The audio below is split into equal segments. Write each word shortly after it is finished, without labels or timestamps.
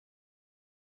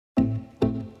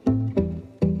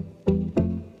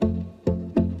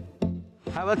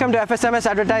Welcome to FSMS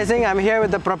Advertising. I'm here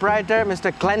with the proprietor,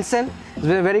 Mr. Clenson. He's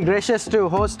been very gracious to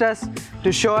host us,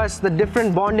 to show us the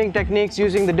different bonding techniques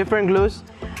using the different glues.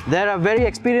 They're a very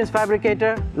experienced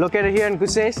fabricator located here in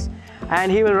Quasis,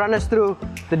 and he will run us through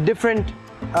the different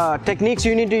techniques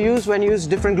you need to use when you use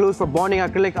different glues for bonding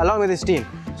acrylic along with his team.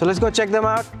 So let's go check them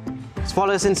out. Let's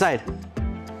follow us inside.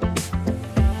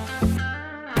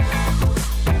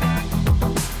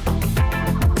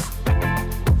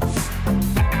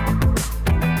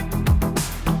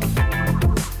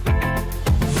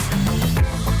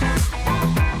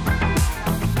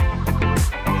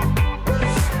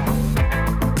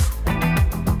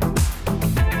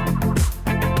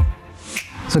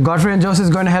 So Godfrey and Joseph is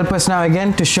going to help us now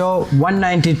again to show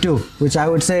 192, which I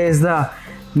would say is the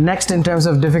next in terms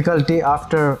of difficulty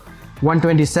after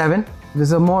 127. This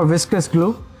is a more viscous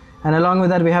glue, and along with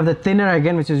that we have the thinner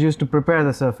again, which is used to prepare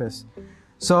the surface.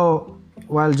 So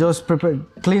while Joseph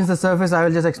cleans the surface, I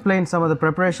will just explain some of the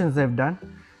preparations they've done.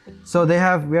 So we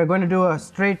are going to do a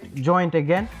straight joint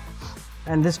again,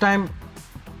 and this time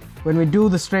when we do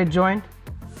the straight joint,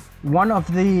 one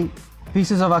of the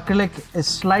pieces of acrylic is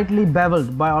slightly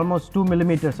beveled by almost 2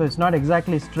 millimeters, so it's not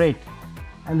exactly straight,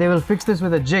 and they will fix this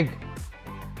with a jig,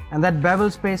 and that bevel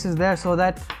space is there so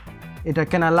that it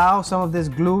can allow some of this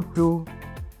glue to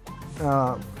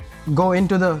go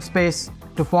into the space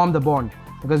to form the bond,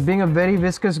 because being a very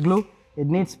viscous glue, it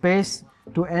needs space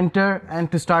to enter and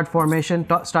to start formation,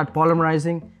 start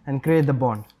polymerizing and create the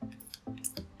bond.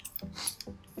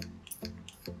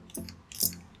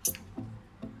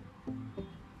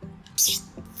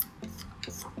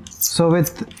 So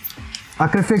with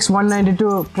Acrifix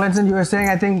 192, Clenson, you were saying,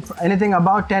 I think anything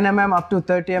about 10 mm up to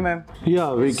 30 mm?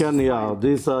 Yeah, we can,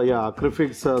 this,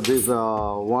 Acrifix, this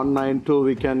 192,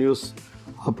 we can use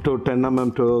up to 10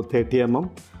 mm to 30 mm.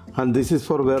 And this is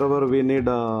for wherever we need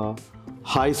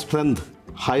high strength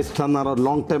or a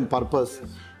long-term purpose.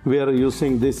 We are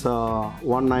using this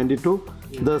 192.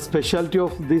 The specialty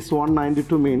of this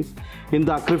 192 means, in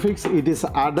the Acrifix, it is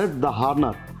added the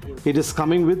hardener. It is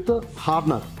coming with the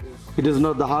hardener. It is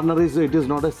not, the hardener is, it is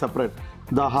not a separate.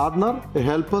 The hardener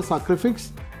helps us Acrifix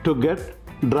to get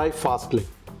dry fastly.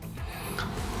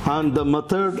 And the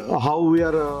method how we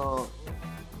are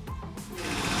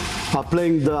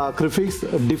applying the Acrifix,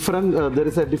 there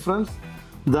is a difference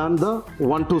than the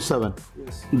 127.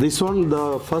 Yes. This one,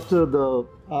 the first,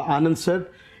 Anand said,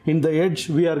 in the edge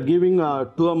we are giving 2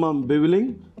 mm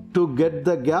beveling to get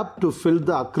the gap to fill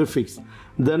the Acrifix.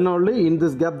 Then only in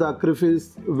this gap the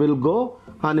Acrifix will go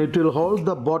and it will hold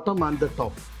the bottom and the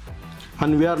top.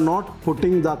 And we are not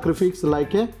putting the Acrifix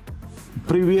like a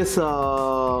previous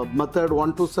method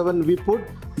 127, we put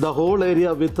the whole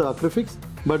area with Acrifix,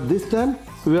 but this time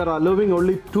we are allowing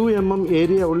only 2 mm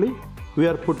area only we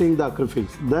are putting the Acrifix.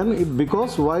 Then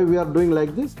because why we are doing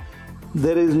like this,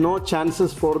 there is no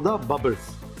chances for the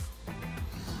bubbles.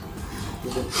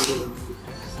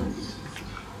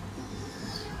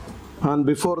 And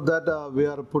before that we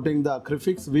are putting the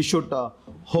Acrifix. We should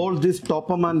hold this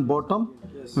top and bottom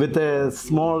with a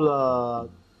small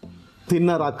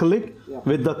thinner acrylic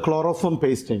with the chloroform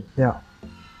pasting. Yeah.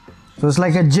 So it's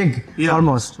like a jig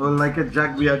almost. So like a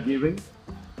jig we are giving.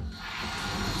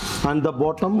 And the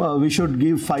bottom we should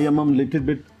give 5 mm little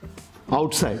bit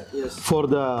outside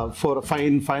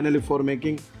finally for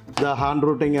making the hand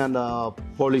routing and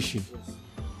polishing.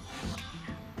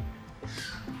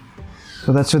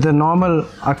 So that's with the normal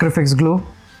Acrifix glue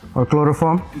or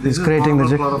chloroform. This is creating the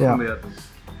jig. Yeah.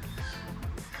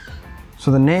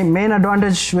 So the main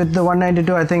advantage with the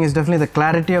 192, I think, is definitely the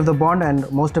clarity of the bond and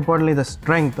most importantly the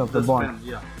strength of the bond.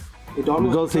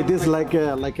 Because it is like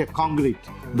a concrete.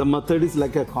 The method is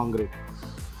like a concrete.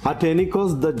 At any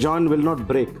cost, the joint will not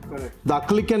break. Correct. The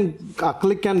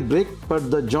acrylic can break,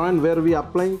 but the joint where we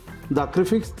apply the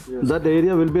Acrifix, that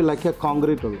area will be like a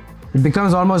concrete only. It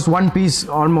becomes almost one piece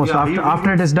almost.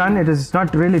 After it is done, it is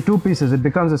not really 2 pieces. It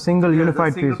becomes a single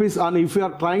unified piece. And if we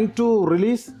are trying to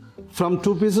release from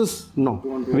 2 pieces, no,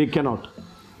 we cannot.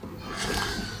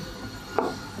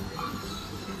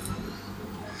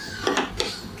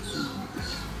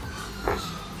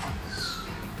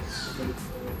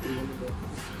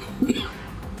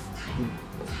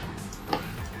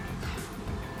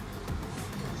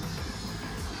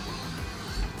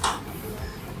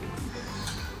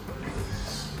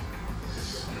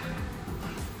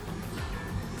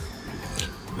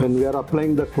 When we are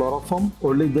applying the chloroform,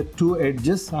 only the 2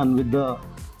 edges and with the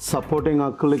supporting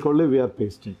acrylic only we are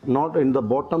pasting. Not in the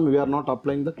bottom, we are not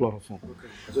applying the chloroform.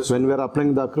 Okay. When we are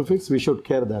applying the Acrifix, we should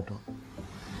care that one.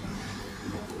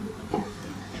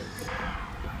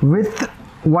 With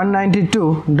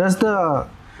 192, does the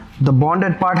the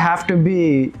bonded part have to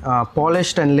be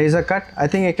polished and laser cut? I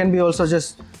think it can be also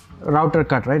just router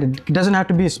cut, right? It doesn't have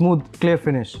to be a smooth, clear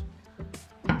finish.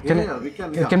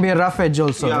 It can be a rough edge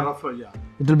also. Yeah, right? rougher, yeah.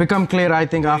 It will become clear, I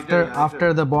think,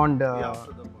 after the bond.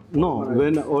 No,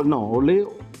 only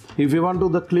if you want to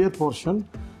the clear portion,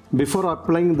 before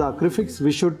applying the Acrifix,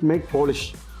 we should make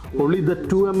polish. Only the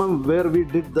 2 mm where we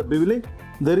did the beveling,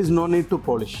 there is no need to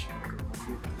polish.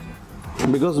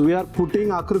 Because we are putting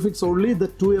Acrifix only the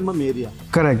 2 mm area.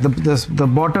 Correct. The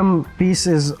bottom piece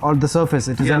is on the surface.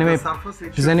 It is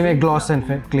anyway gloss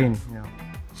and clean. Yeah.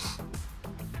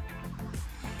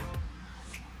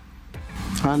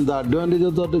 And the advantage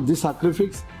of this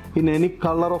Acrifix, in any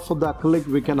color of the acrylic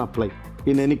we can apply,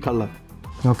 in any color.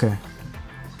 Okay.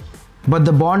 But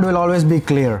the bond will always be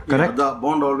clear, correct? Yeah, the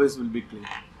bond always will be clear.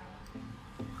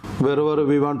 Wherever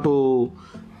we want to,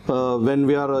 when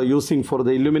we are using for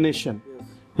the illumination,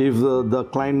 if the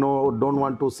client don't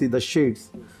want to see the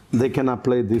shades, they can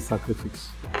apply this Acrifix.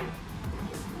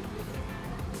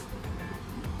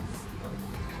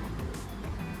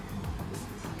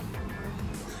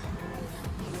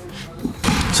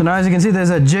 So now as you can see,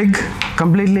 there's a jig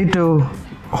completely to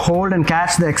hold and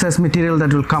catch the excess material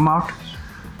that will come out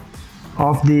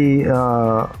of the,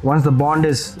 once the bond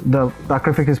is, the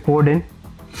Acrifix is poured in.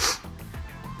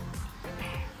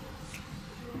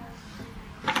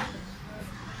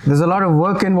 There's a lot of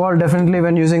work involved definitely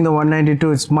when using the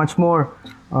 192. It's much more,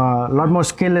 a lot more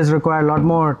skill is required, a lot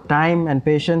more time and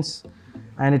patience,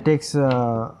 and it takes,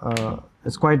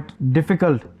 it's quite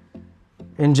difficult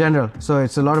in general. So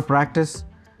it's a lot of practice.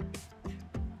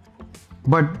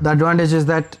 But the advantage is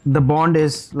that the bond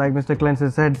is, like Mr.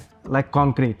 Clenson said, like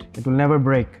concrete. It will never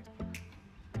break.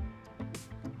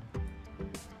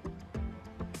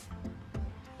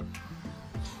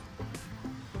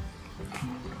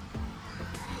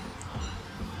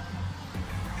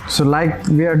 So like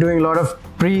we are doing a lot of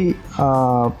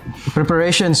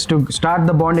preparations to start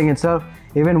the bonding itself.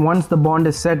 Even once the bond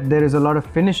is set, there is a lot of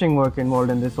finishing work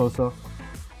involved in this also.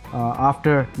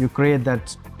 After you create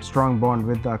that strong bond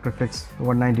with the Acrifix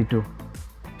 192.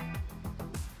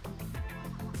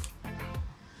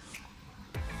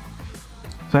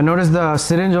 So I noticed the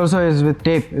syringe also is with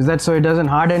tape. Is that so it doesn't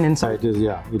harden inside? It is,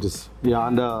 yeah, it is. Yeah,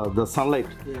 and the sunlight,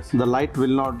 the light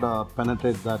will not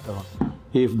penetrate that.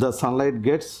 If the sunlight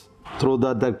gets through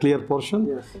the clear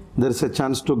portion, there is a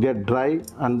chance to get dry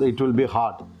and it will be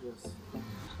hard.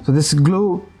 So this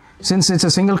glue, since it's a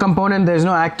single component, there is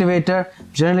no activator.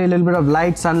 Generally, a little bit of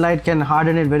light, sunlight can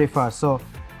harden it very fast. So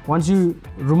once you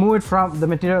remove it from the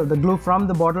material, the glue from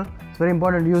the bottle, it's very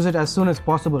important to use it as soon as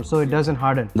possible so it doesn't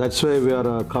harden. That's why we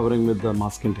are covering with the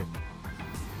masking tape.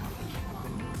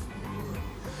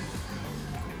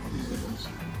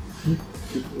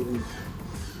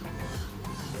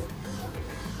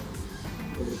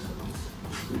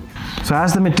 So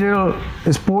as the material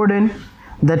is poured in,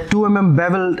 that 2 mm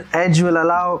beveled edge will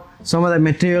allow some of the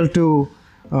material to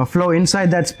flow inside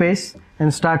that space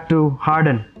and start to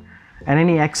harden. And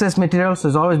any excess material, so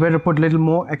it's always better to put a little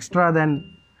more extra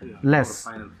than less.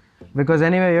 Because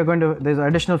anyway, there's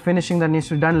additional finishing that needs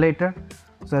to be done later.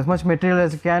 So as much material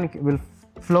as you can will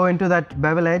flow into that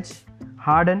bevel edge,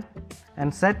 harden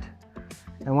and set.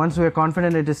 And once we are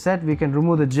confident it is set, we can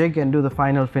remove the jig and do the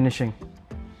final finishing.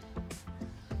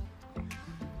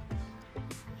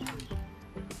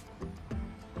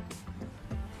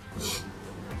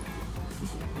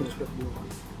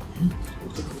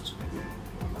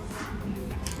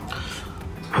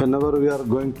 Whenever we are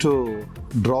going to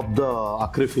drop the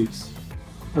Acrifix,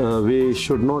 we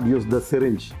should not use the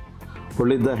syringe.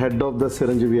 Only the head of the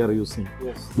syringe we are using.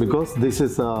 Because this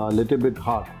is a little bit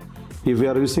hard. If we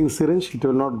are using syringe, it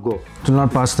will not go. It will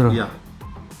not pass through. Yeah.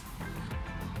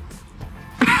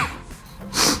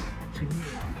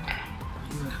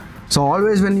 So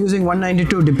always when using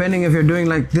 192, depending if you're doing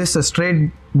like this, a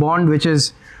straight bond which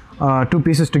is 2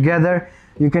 pieces together,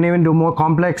 you can even do more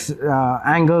complex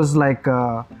angles like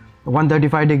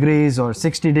 135 degrees or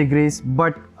 60 degrees,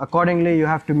 but accordingly you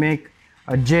have to make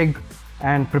a jig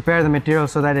and prepare the material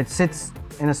so that it sits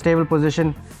in a stable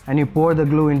position and you pour the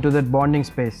glue into that bonding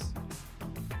space.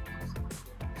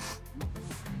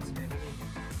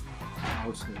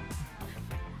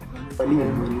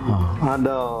 And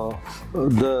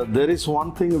there is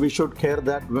one thing we should care,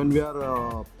 that when we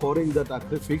are pouring that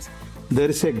Acrifix, there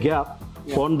is a gap.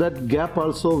 On that gap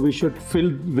also we should fill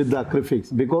with the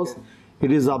Acrifix, because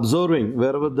it is absorbing.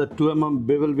 Wherever the 2 mm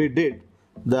bevel we did,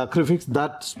 the Acrifix,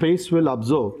 that space will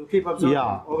absorb. It'll keep absorbing.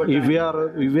 Yeah. Over time.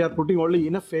 If we are putting only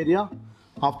enough area,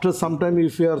 after some time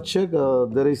if you are check,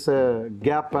 there is a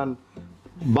gap and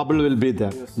bubble will be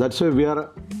there. Yes. That's why we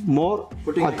are more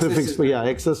putting Acrifix,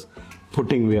 excess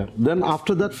putting we are. Then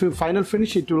after that final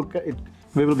finish,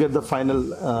 we will get the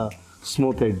final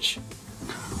smooth edge.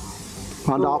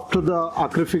 And after the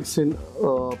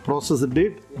Acrifix process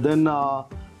did, then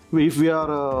if we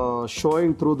are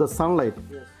showing through the sunlight,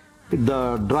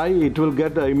 the dry, it will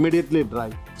get immediately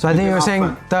dry. So I think you were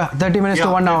saying 30 minutes to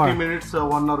 1 hour. 30 minutes,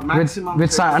 1 hour maximum.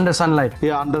 With under sunlight.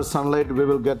 Yeah, under sunlight we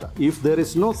will get. If there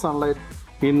is no sunlight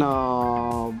in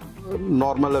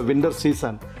normal winter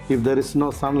season, if there is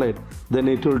no sunlight, then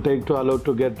it will take to allow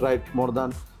to get dry more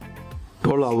than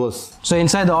 12 hours. So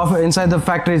inside the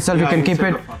factory itself, you can keep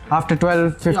it after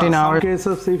 12-15 hours. In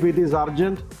some cases, if it is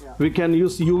urgent, we can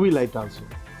use UV light also.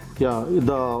 Yeah,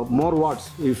 the more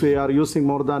watts. If we are using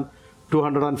more than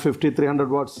 250-300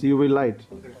 watts UV light,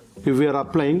 if we are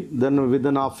applying, then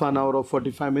within half an hour or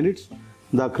 45 minutes,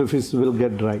 the Acrifix will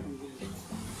get dry.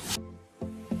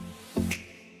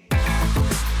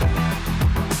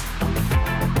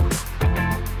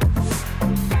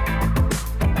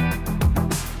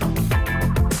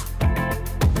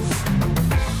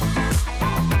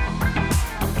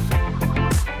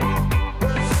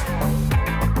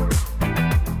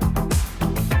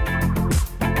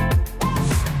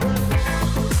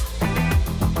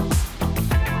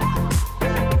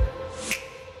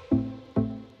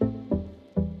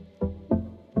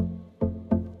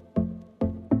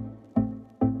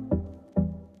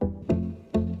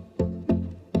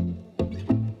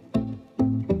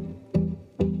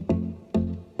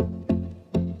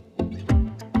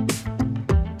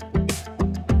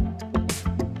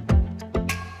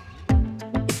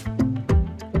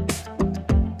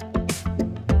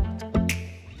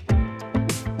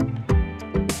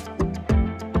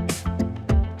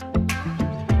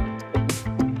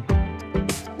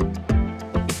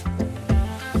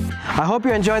 I hope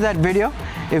you enjoyed that video.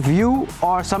 If you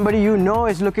or somebody you know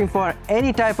is looking for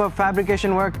any type of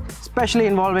fabrication work, especially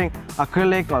involving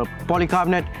acrylic or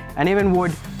polycarbonate and even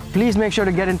wood, please make sure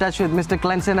to get in touch with Mr.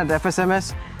 Clenson at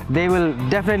FSMS. They will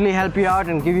definitely help you out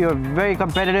and give you a very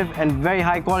competitive and very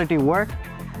high quality work.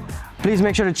 Please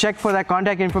make sure to check for that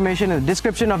contact information in the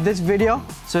description of this video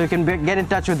so you can get in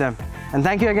touch with them. And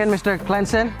thank you again, Mr.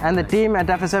 Clenson and the team at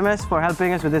FSMS for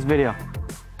helping us with this video.